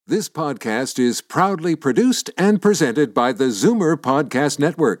This podcast is proudly produced and presented by the Zoomer Podcast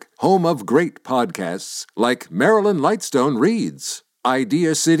Network, home of great podcasts like Marilyn Lightstone Reads,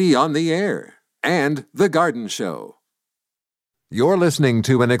 Idea City on the Air, and The Garden Show. You're listening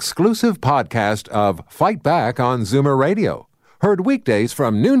to an exclusive podcast of Fight Back on Zoomer Radio, heard weekdays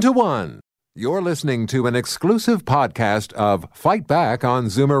from noon to 1. You're listening to an exclusive podcast of Fight Back on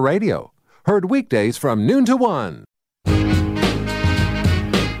Zoomer Radio, heard weekdays from noon to 1.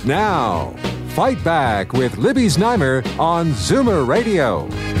 Now, Fight Back with Libby Znaimer on Zoomer Radio.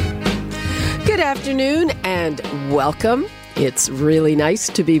 Good afternoon and welcome. It's really nice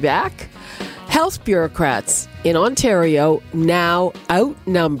to be back. Health bureaucrats in Ontario now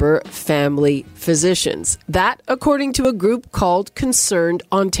outnumber family physicians. That, according to a group called Concerned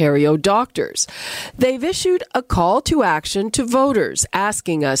Ontario Doctors. They've issued a call to action to voters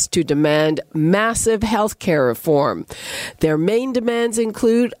asking us to demand massive health care reform. Their main demands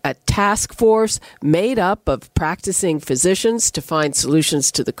include a task force made up of practicing physicians to find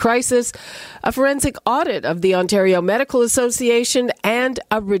solutions to the crisis, a forensic audit of the Ontario Medical Association, and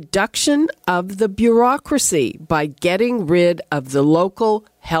a reduction of the bureaucracy by getting rid of the local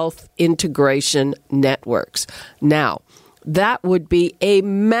health integration networks. Now, that would be a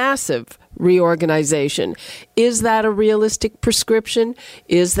massive reorganization. Is that a realistic prescription?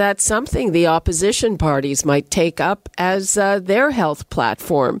 Is that something the opposition parties might take up as their health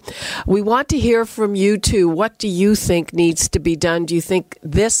platform? We want to hear from you too. What do you think needs to be done? Do you think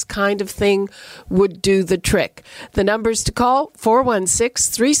this kind of thing would do the trick? The numbers to call,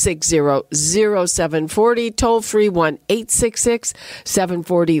 416-360-0740, toll free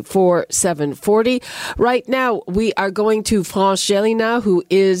 1-866-740-4740. Right now, we are going to France Gélinas, who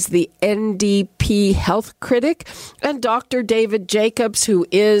is the NDP health critic, and Dr. David Jacobs, who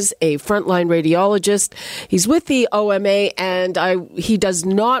is a frontline radiologist. He's with the OMA, and he does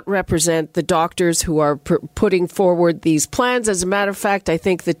not represent the doctors who are putting forward these plans. As a matter of fact, I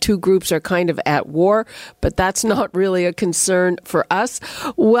think the two groups are kind of at war, but that's not really a concern for us.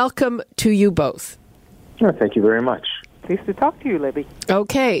 Welcome to you both. Oh, thank you very much. Pleased to talk to you, Libby.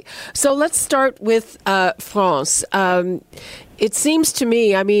 Okay, so let's start with France. It seems to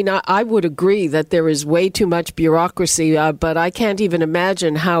me, I would agree that there is way too much bureaucracy, but I can't even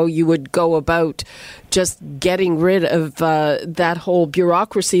imagine how you would go about just getting rid of that whole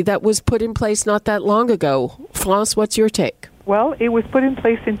bureaucracy that was put in place not that long ago. France, what's your take? Well, it was put in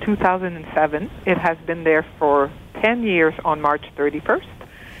place in 2007. It has been there for 10 years on March 31st.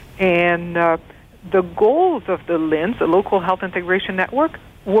 And the goals of the LHINs, the Local Health Integration Network,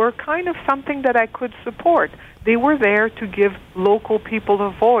 were kind of something that I could support. They were there to give local people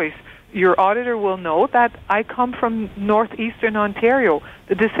a voice. Your auditor will know that I come from northeastern Ontario.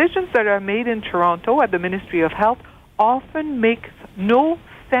 The decisions that are made in Toronto at the Ministry of Health often make no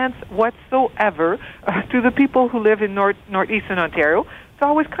sense whatsoever to the people who live in northeastern Ontario. So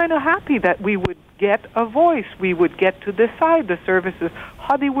I was kind of happy that we would get a voice. We would get to decide the services,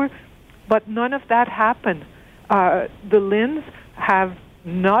 how they were. But none of that happened. The LHINs have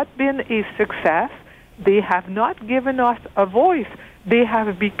not been a success. They have not given us a voice. They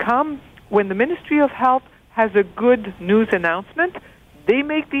have become, when the Ministry of Health has a good news announcement, they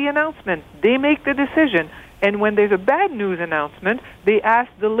make the announcement. They make the decision. And when there's a bad news announcement, they ask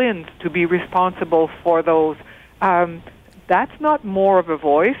the LHINs to be responsible for those. That's not more of a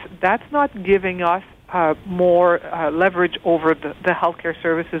voice. That's not giving us more leverage over the healthcare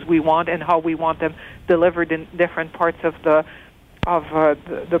services we want and how we want them delivered in different parts of the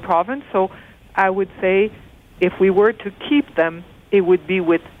province. So I would say if we were to keep them, it would be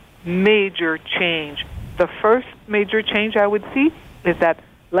with major change. The first major change I would see is that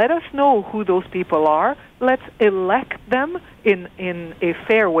let us know who those people are. Let's elect them in a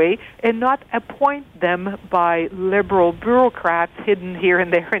fair way and not appoint them by liberal bureaucrats hidden here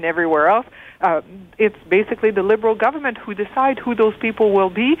and there and everywhere else. It's basically the Liberal government who decide who those people will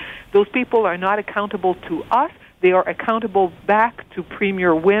be. Those people are not accountable to us. They are accountable back to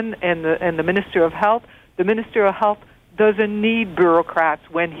Premier Wynne and the Minister of Health. The Minister of Health doesn't need bureaucrats.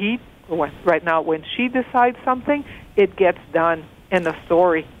 When she decides something, it gets done. End of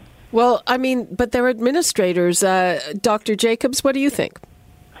story. Well, but they're administrators. Dr. Jacobs, what do you think?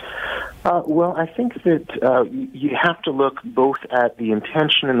 Well, I think that you have to look both at the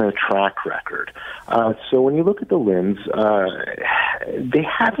intention and the track record. So when you look at the LHINs, they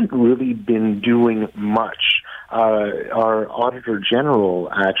haven't really been doing much. Our Auditor General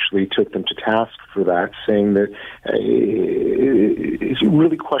actually took them to task for that, saying that is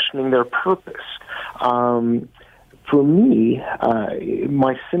really questioning their purpose. For me,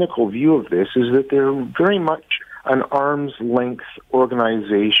 my cynical view of this is that they're very much an arm's length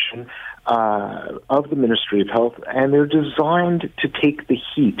organization of the Ministry of Health, and they're designed to take the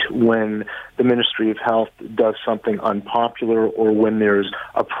heat when the Ministry of Health does something unpopular or when there's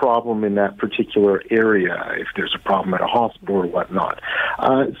a problem in that particular area, if there's a problem at a hospital or whatnot.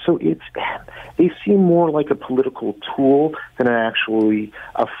 So they seem more like a political tool than actually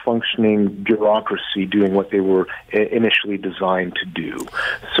a functioning bureaucracy doing what they were initially designed to do.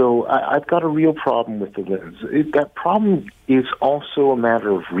 So I've got a real problem with the LHINs. That problem is also a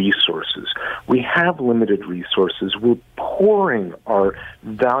matter of resources. We have limited resources. We're pouring our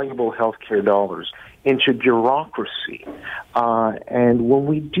valuable healthcare dollars into bureaucracy. And when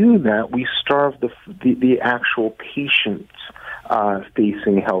we do that, we starve the actual patients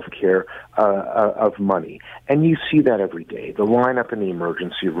facing healthcare of money. And you see that every day. The lineup in the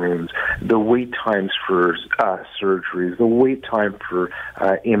emergency rooms, the wait times for surgeries, the wait time for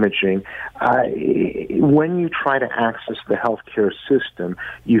imaging. When you try to access the healthcare system,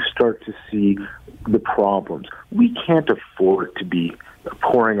 you start to see the problems. We can't afford to be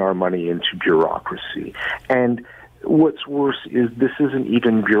pouring our money into bureaucracy. And what's worse is this isn't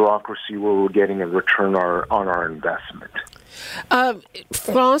even bureaucracy where we're getting a return on our investment.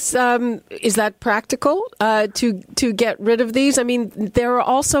 France, is that practical to get rid of these? I mean, there are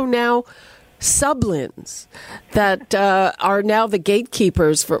also now sub-LHINs that are now the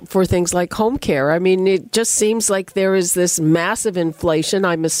gatekeepers for things like home care. I mean, it just seems like there is this massive inflation.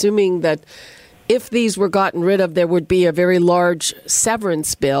 I'm assuming that if these were gotten rid of, there would be a very large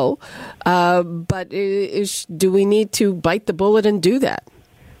severance bill. But do we need to bite the bullet and do that?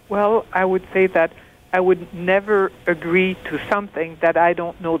 Well, I would say that I would never agree to something that I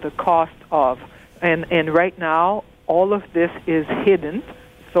don't know the cost of. And right now, all of this is hidden,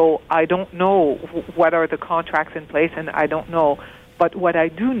 so I don't know what are the contracts in place, and I don't know. But what I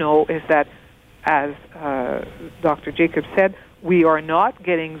do know is that, as Dr. Jacobs said, we are not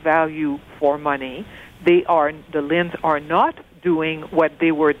getting value for money. The LHINs are not doing what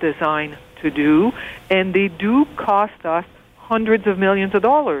they were designed to do, and they do cost us hundreds of millions of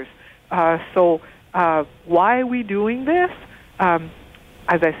dollars. So why are we doing this? As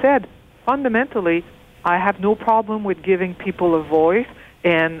I said, fundamentally, I have no problem with giving people a voice,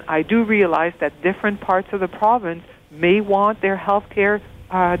 and I do realize that different parts of the province may want their health care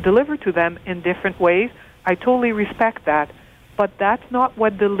delivered to them in different ways. I totally respect that. But that's not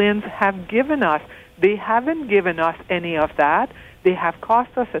what the LHINs have given us. They haven't given us any of that. They have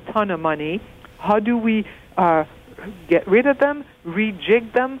cost us a ton of money. How do we get rid of them,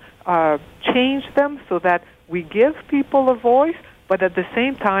 rejig them, change them so that we give people a voice, but at the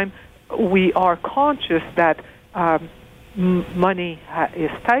same time we are conscious that money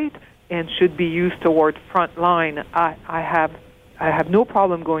is tight and should be used toward front line. I have no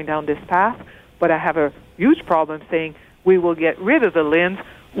problem going down this path, but I have a huge problem saying we will get rid of the LHINs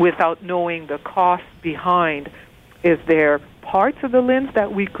without knowing the cost behind. Is there parts of the LHINs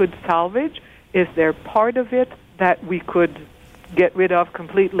that we could salvage? Is there part of it that we could get rid of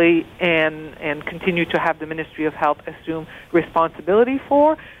completely and continue to have the Ministry of Health assume responsibility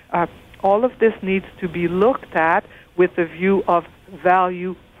for? All of this needs to be looked at with the view of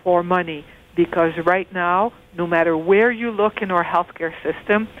value for money, because right now, no matter where you look in our healthcare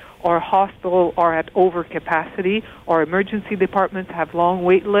system, our hospital are at overcapacity, our emergency departments have long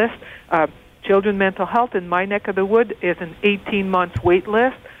wait lists. Children mental health in my neck of the wood is an 18-month wait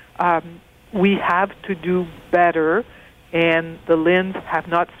list. We have to do better, and the LHINs have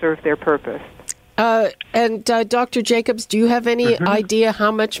not served their purpose. And Dr. Jacobs, do you have any idea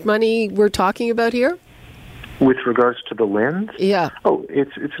how much money we're talking about here? With regards to the LHINs? Yeah. Oh,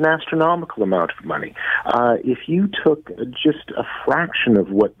 it's an astronomical amount of money. If you took just a fraction of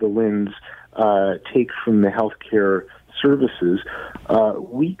what the LHINs take from the healthcare services,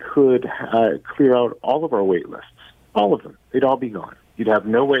 we could clear out all of our wait lists. All of them. They'd all be gone. You'd have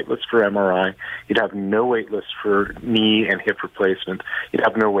no wait list for MRI. You'd have no wait list for knee and hip replacement. You'd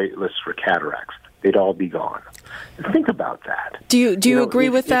have no wait list for cataracts. They'd all be gone. Think about that. Do you agree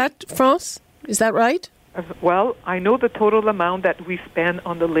with that, France? Is that right? Well, I know the total amount that we spend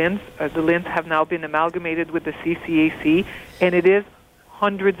on the LHINs. The LHINs have now been amalgamated with the CCAC, and it is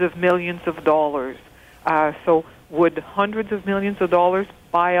hundreds of millions of dollars. So would hundreds of millions of dollars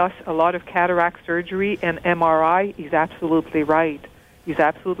buy us a lot of cataract surgery and MRI? He's absolutely right. He's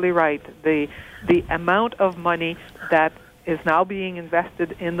absolutely right. The amount of money that is now being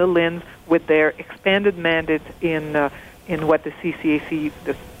invested in the LHINs with their expanded mandate in what the CCAC,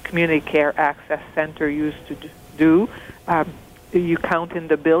 the Community Care Access Center, used to do, you count in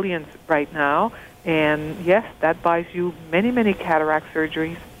the billions right now, and yes, that buys you many, many cataract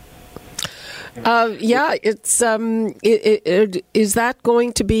surgeries. It's is that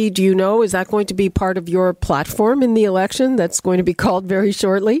going to be? Do you know? Is that going to be part of your platform in the election? That's going to be called very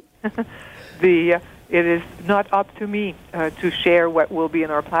shortly. It is not up to me to share what will be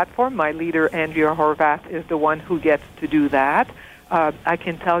in our platform. My leader, Andrea Horvath, is the one who gets to do that. I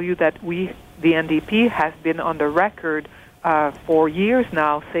can tell you that the NDP, has been on the record for years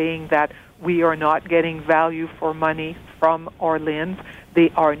now saying that we are not getting value for money from our LHINs.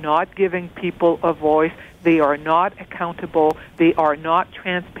 They are not giving people a voice. They are not accountable. They are not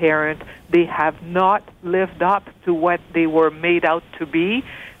transparent. They have not lived up to what they were made out to be,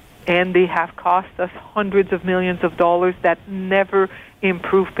 and they have cost us hundreds of millions of dollars that never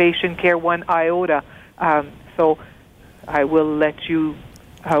improve patient care one iota. So I will let you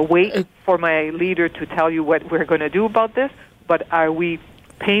wait for my leader to tell you what we're going to do about this, but are we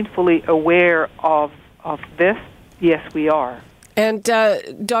painfully aware of this? Yes, we are. And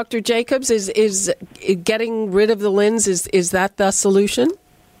Dr. Jacobs, is getting rid of the LHINs, is that the solution?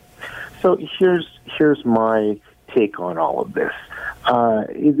 So here's my take on all of this.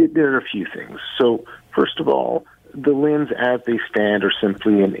 There are a few things. So first of all, the LHINs as they stand are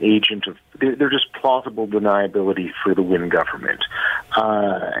simply an agent of, they're just plausible deniability for the Wynne government.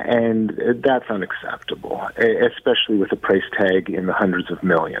 And that's unacceptable, especially with a price tag in the hundreds of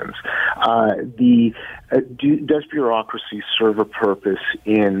millions. Does bureaucracy serve a purpose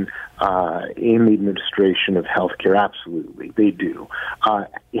in the administration of healthcare? Absolutely, they do.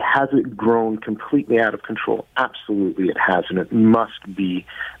 Has it grown completely out of control? Absolutely, it has, and it must be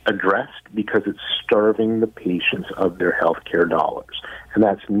addressed because it's starving the patients of their healthcare dollars, and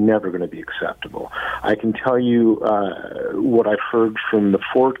that's never going to be acceptable. I can tell you what I've heard from the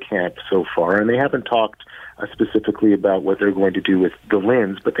Ford camp so far, and they haven't talked specifically about what they're going to do with the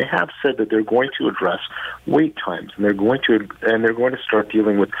LHINs, but they have said that they're going to address wait times, and they're going to start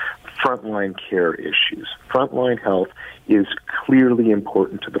dealing with frontline care issues. Frontline health is clearly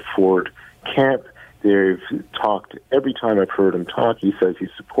important to the Ford camp. They've talked, every time I've heard him talk, he says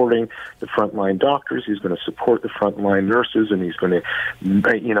he's supporting the frontline doctors, he's going to support the frontline nurses, and he's going to,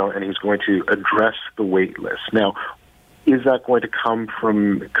 and he's going to address the wait list. Now, is that going to come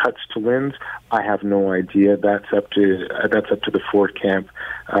from cuts to LHINs? I have no idea. That's up to the Ford camp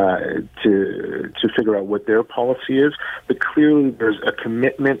to figure out what their policy is. But clearly, there's a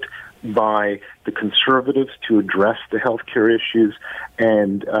commitment by the Conservatives to address the healthcare issues,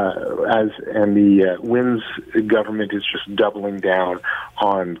 and the Wynne's government is just doubling down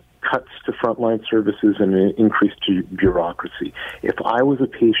on cuts to frontline services and an increase to bureaucracy. If I was a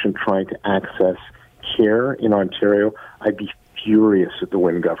patient trying to access care in Ontario, I'd be furious at the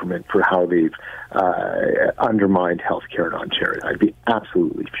Wynne government for how they've undermined healthcare in Ontario. I'd be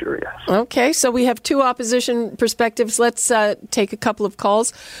absolutely furious. Okay, so we have two opposition perspectives. Let's take a couple of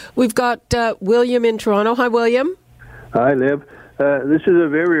calls. We've got William in Toronto. Hi, William. Hi, Liv. This is a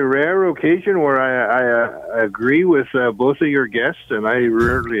very rare occasion where I agree with both of your guests, and I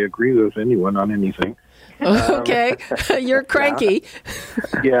rarely agree with anyone on anything. Okay, you're cranky.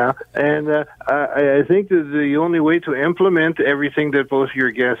 Yeah, and I think that the only way to implement everything that both your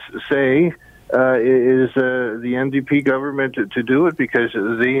guests say is the NDP government to do it, because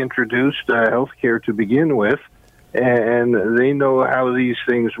they introduced health care to begin with, and they know how these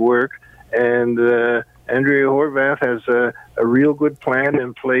things work. And Andrea Horvath has a real good plan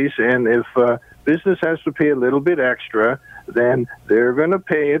in place, and if business has to pay a little bit extra, then they're going to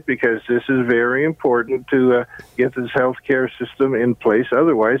pay it, because this is very important to get this healthcare system in place.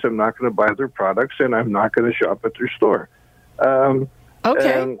 Otherwise, I'm not going to buy their products, and I'm not going to shop at their store.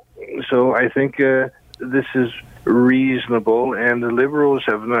 Okay. So I think this is reasonable, and the Liberals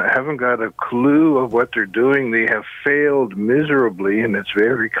haven't got a clue of what they're doing. They have failed miserably, and it's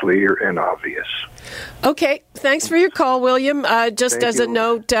very clear and obvious. Okay, thanks for your call, William. Just as a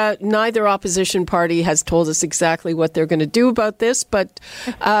note, neither opposition party has told us exactly what they're going to do about this, but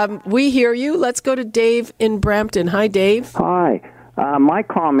we hear you. Let's go to Dave in Brampton. Hi, Dave. Hi. My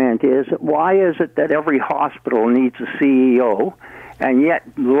comment is, why is it that every hospital needs a CEO, and yet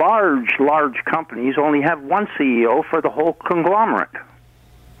large companies only have one CEO for the whole conglomerate?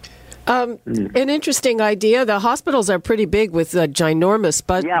 An interesting idea. The hospitals are pretty big with ginormous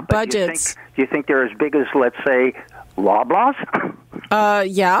budgets. Do you think they're as big as, let's say, Loblaws?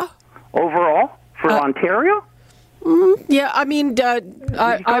 Yeah. Overall, for Ontario? Yeah, I mean... you've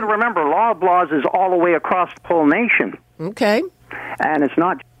got to remember, Loblaws is all the way across the whole nation. Okay. And it's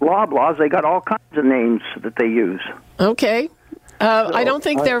not just Loblaws. They got all kinds of names that they use. Okay. I don't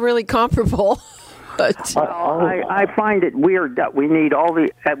think they're really comparable. But I find it weird that we need all the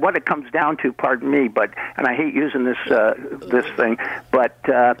what it comes down to. Pardon me, and I hate using this thing, but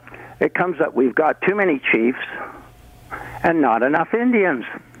it comes that we've got too many chiefs and not enough Indians.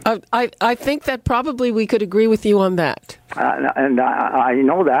 I think that probably we could agree with you on that. And I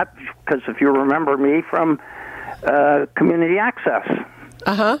know that because if you remember me from Community Access.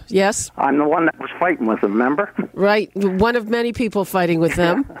 Yes. I'm the one that was fighting with them, remember? Right. One of many people fighting with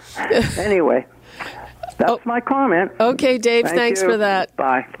them. Anyway, that's my comment. Okay, Dave, thanks for that.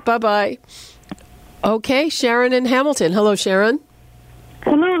 Bye. Bye-bye. Okay, Sharon in Hamilton. Hello, Sharon.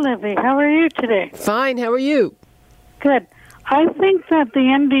 Hello, Libby. How are you today? Fine. How are you? Good. I think that the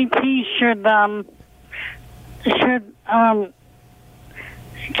NDP should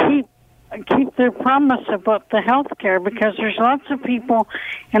keep their promise about the health care, because there's lots of people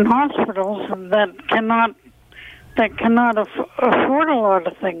in hospitals that cannot afford a lot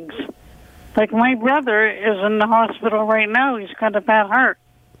of things. Like my brother is in the hospital right now. He's got a bad heart.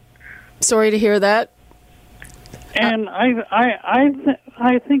 Sorry to hear that. And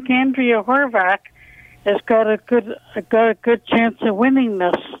I think Andrea Horvath has got a good chance of winning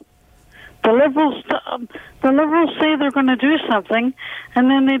this. The Liberals say they're going to do something,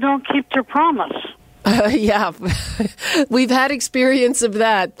 and then they don't keep their promise. Yeah, we've had experience of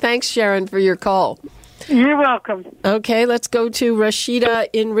that. Thanks, Sharon, for your call. You're welcome. Okay, let's go to Rashida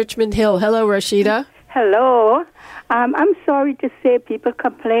in Richmond Hill. Hello, Rashida. Hello. I'm sorry to say people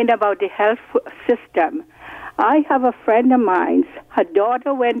complain about the health system. I have a friend of mine. Her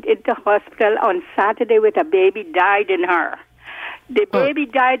daughter went into hospital on Saturday with a baby, died in her. The baby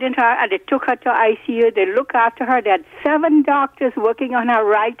died in her, and they took her to ICU. They look after her. They had 7 doctors working on her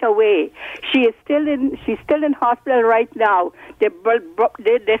right away. She's still in hospital right now. They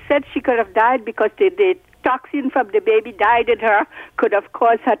said she could have died because the toxin from the baby died in her could have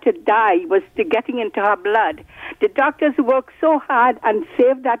caused her to die, was getting into her blood. The doctors worked so hard and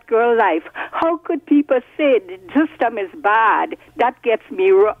saved that girl's life. How could people say the system is bad? That gets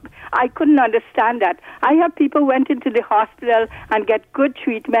me I couldn't understand that. I have people went into the hospital and get good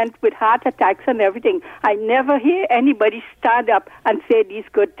treatment with heart attacks and everything. I never hear anybody stand up and say these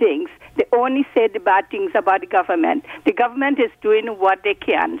good things. They only say the bad things about the government. The government is doing what they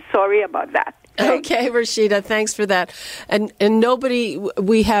can. Sorry about that. Okay, Rashida, thanks for that. And nobody,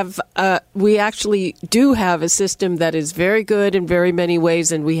 we actually do have a system that is very good in very many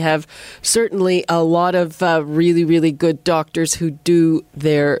ways, and we have certainly a lot of really, really good doctors who do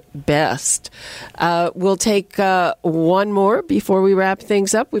their best. We'll take one more before we wrap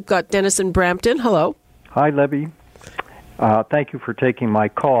things up. We've got Dennis in Brampton. Hello. Hi, Libby. Thank you for taking my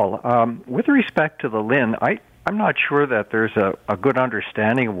call. With respect to the LHIN, I'm not sure that there's a good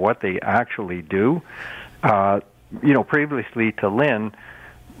understanding of what they actually do. Previously to LHIN,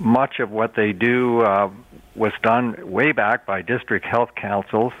 much of what they do was done way back by district health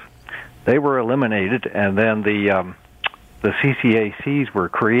councils. They were eliminated, and then the CCACs were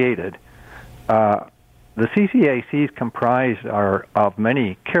created. The CCACs comprised of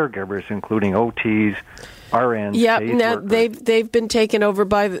many caregivers, including OTs, RNs. Yeah, now they've been taken over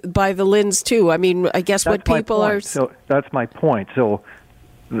by the LHINs too. I mean, I guess what people are. So that's my point. So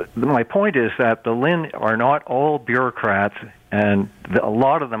my point is that the LHIN are not all bureaucrats, and a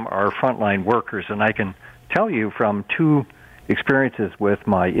lot of them are frontline workers. And I can tell you from 2 experiences with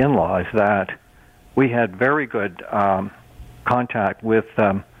my in-laws that we had very good contact with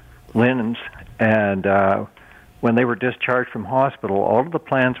LHINs, and when they were discharged from hospital, all of the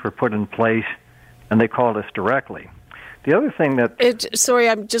plans were put in place, and they called us directly. The other thing sorry,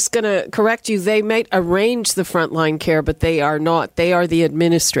 I'm just going to correct you. They might arrange the frontline care, but they are not. They are the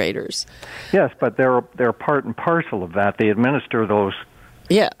administrators. Yes, but they're part and parcel of that. They administer those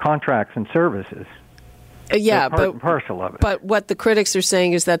contracts and services. Yeah, part and parcel of it. But what the critics are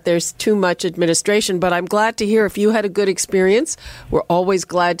saying is that there's too much administration. But I'm glad to hear if you had a good experience. We're always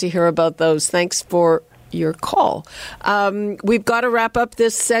glad to hear about those. Thanks for your call. We've got to wrap up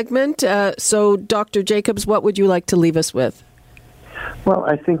this segment. So, Dr. Jacobs, what would you like to leave us with? Well,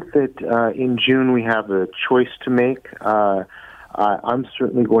 I think that in June we have a choice to make. I'm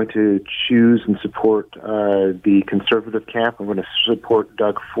certainly going to choose and support the Conservative camp. I'm going to support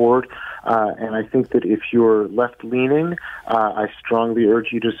Doug Ford. And I think that if you're left-leaning, I strongly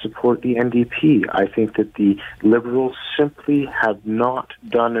urge you to support the NDP. I think that the Liberals simply have not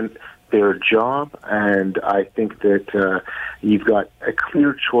done their job, and I think that you've got a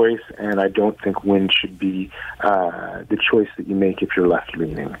clear choice, and I don't think Wynne should be the choice that you make if you're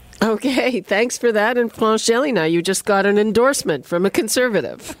left-leaning. Okay, thanks for that. And Franche Elena, you just got an endorsement from a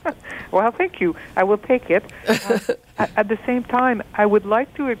Conservative. Well, thank you. I will take it. At the same time, I would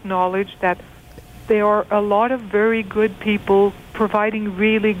like to acknowledge that there are a lot of very good people providing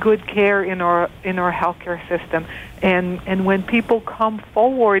really good care in our healthcare system. And when people come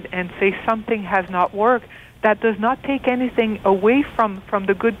forward and say something has not worked, that does not take anything away from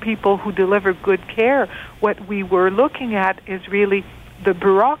the good people who deliver good care. What we were looking at is really the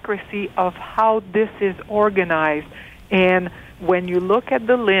bureaucracy of how this is organized. And when you look at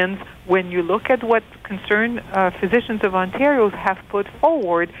the LHINs, when you look at what Concerned Physicians of Ontario have put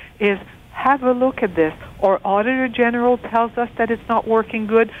forward, is have a look at this. Our Auditor General tells us that it's not working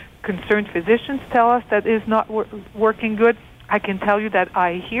good. Concerned physicians tell us that it's not working good. I can tell you that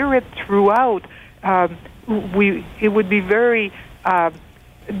I hear it throughout. It would be very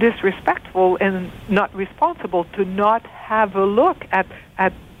disrespectful and not responsible to not have a look at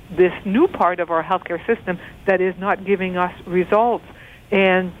this new part of our healthcare system that is not giving us results.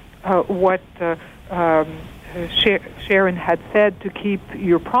 And what Sharon had said, to keep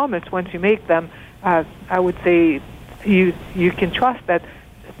your promise once you make them, I would say you can trust that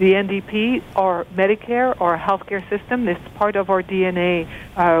the NDP, or Medicare, or healthcare system, is part of our DNA.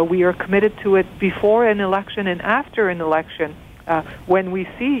 We are committed to it before an election and after an election. When we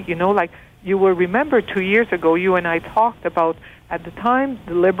see, like you will remember 2 years ago, you and I talked about, at the time,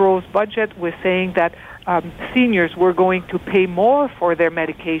 the Liberals' budget was saying that seniors were going to pay more for their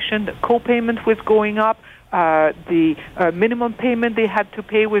medication. The co-payment was going up. The minimum payment they had to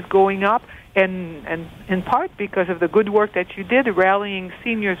pay was going up. And in part because of the good work that you did rallying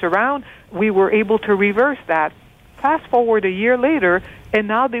seniors around, we were able to reverse that. Fast forward a year later, and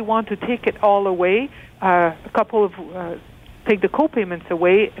now they want to take it all away. Take the co-payments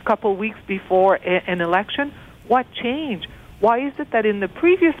away a couple of weeks before an election. What changed? Why is it that in the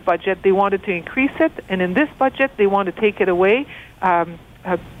previous budget they wanted to increase it, and in this budget they want to take it away?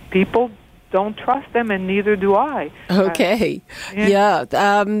 People don't trust them, and neither do I. Okay.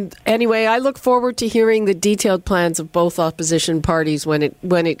 Anyway, I look forward to hearing the detailed plans of both opposition parties when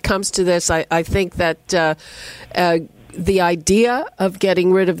it comes to this. I think that the idea of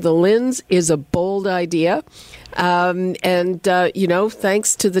getting rid of the LHINs is a bold idea.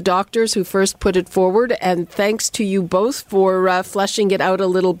 Thanks to the doctors who first put it forward, and thanks to you both for fleshing it out a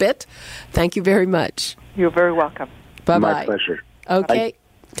little bit. Thank you very much. You're very welcome. Bye-bye. My pleasure. Okay. Bye.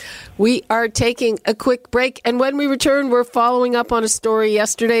 We are taking a quick break, and when we return, we're following up on a story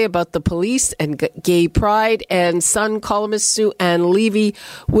yesterday about the police and gay pride, and Sun columnist Sue Ann Levy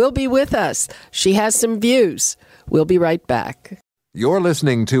will be with us. She has some views. We'll be right back. You're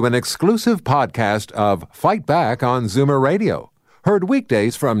listening to an exclusive podcast of Fight Back on Zoomer Radio, heard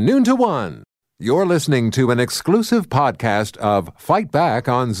weekdays from noon to 1. You're listening to an exclusive podcast of Fight Back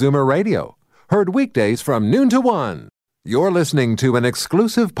on Zoomer Radio, heard weekdays from noon to 1. You're listening to an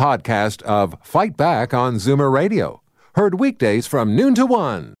exclusive podcast of Fight Back on Zoomer Radio, heard weekdays from noon to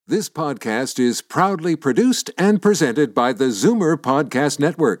 1. This podcast is proudly produced and presented by the Zoomer Podcast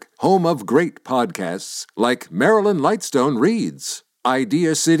Network, home of great podcasts like Marilyn Lightstone Reads,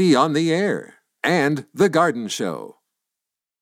 Idea City on the Air, and The Garden Show.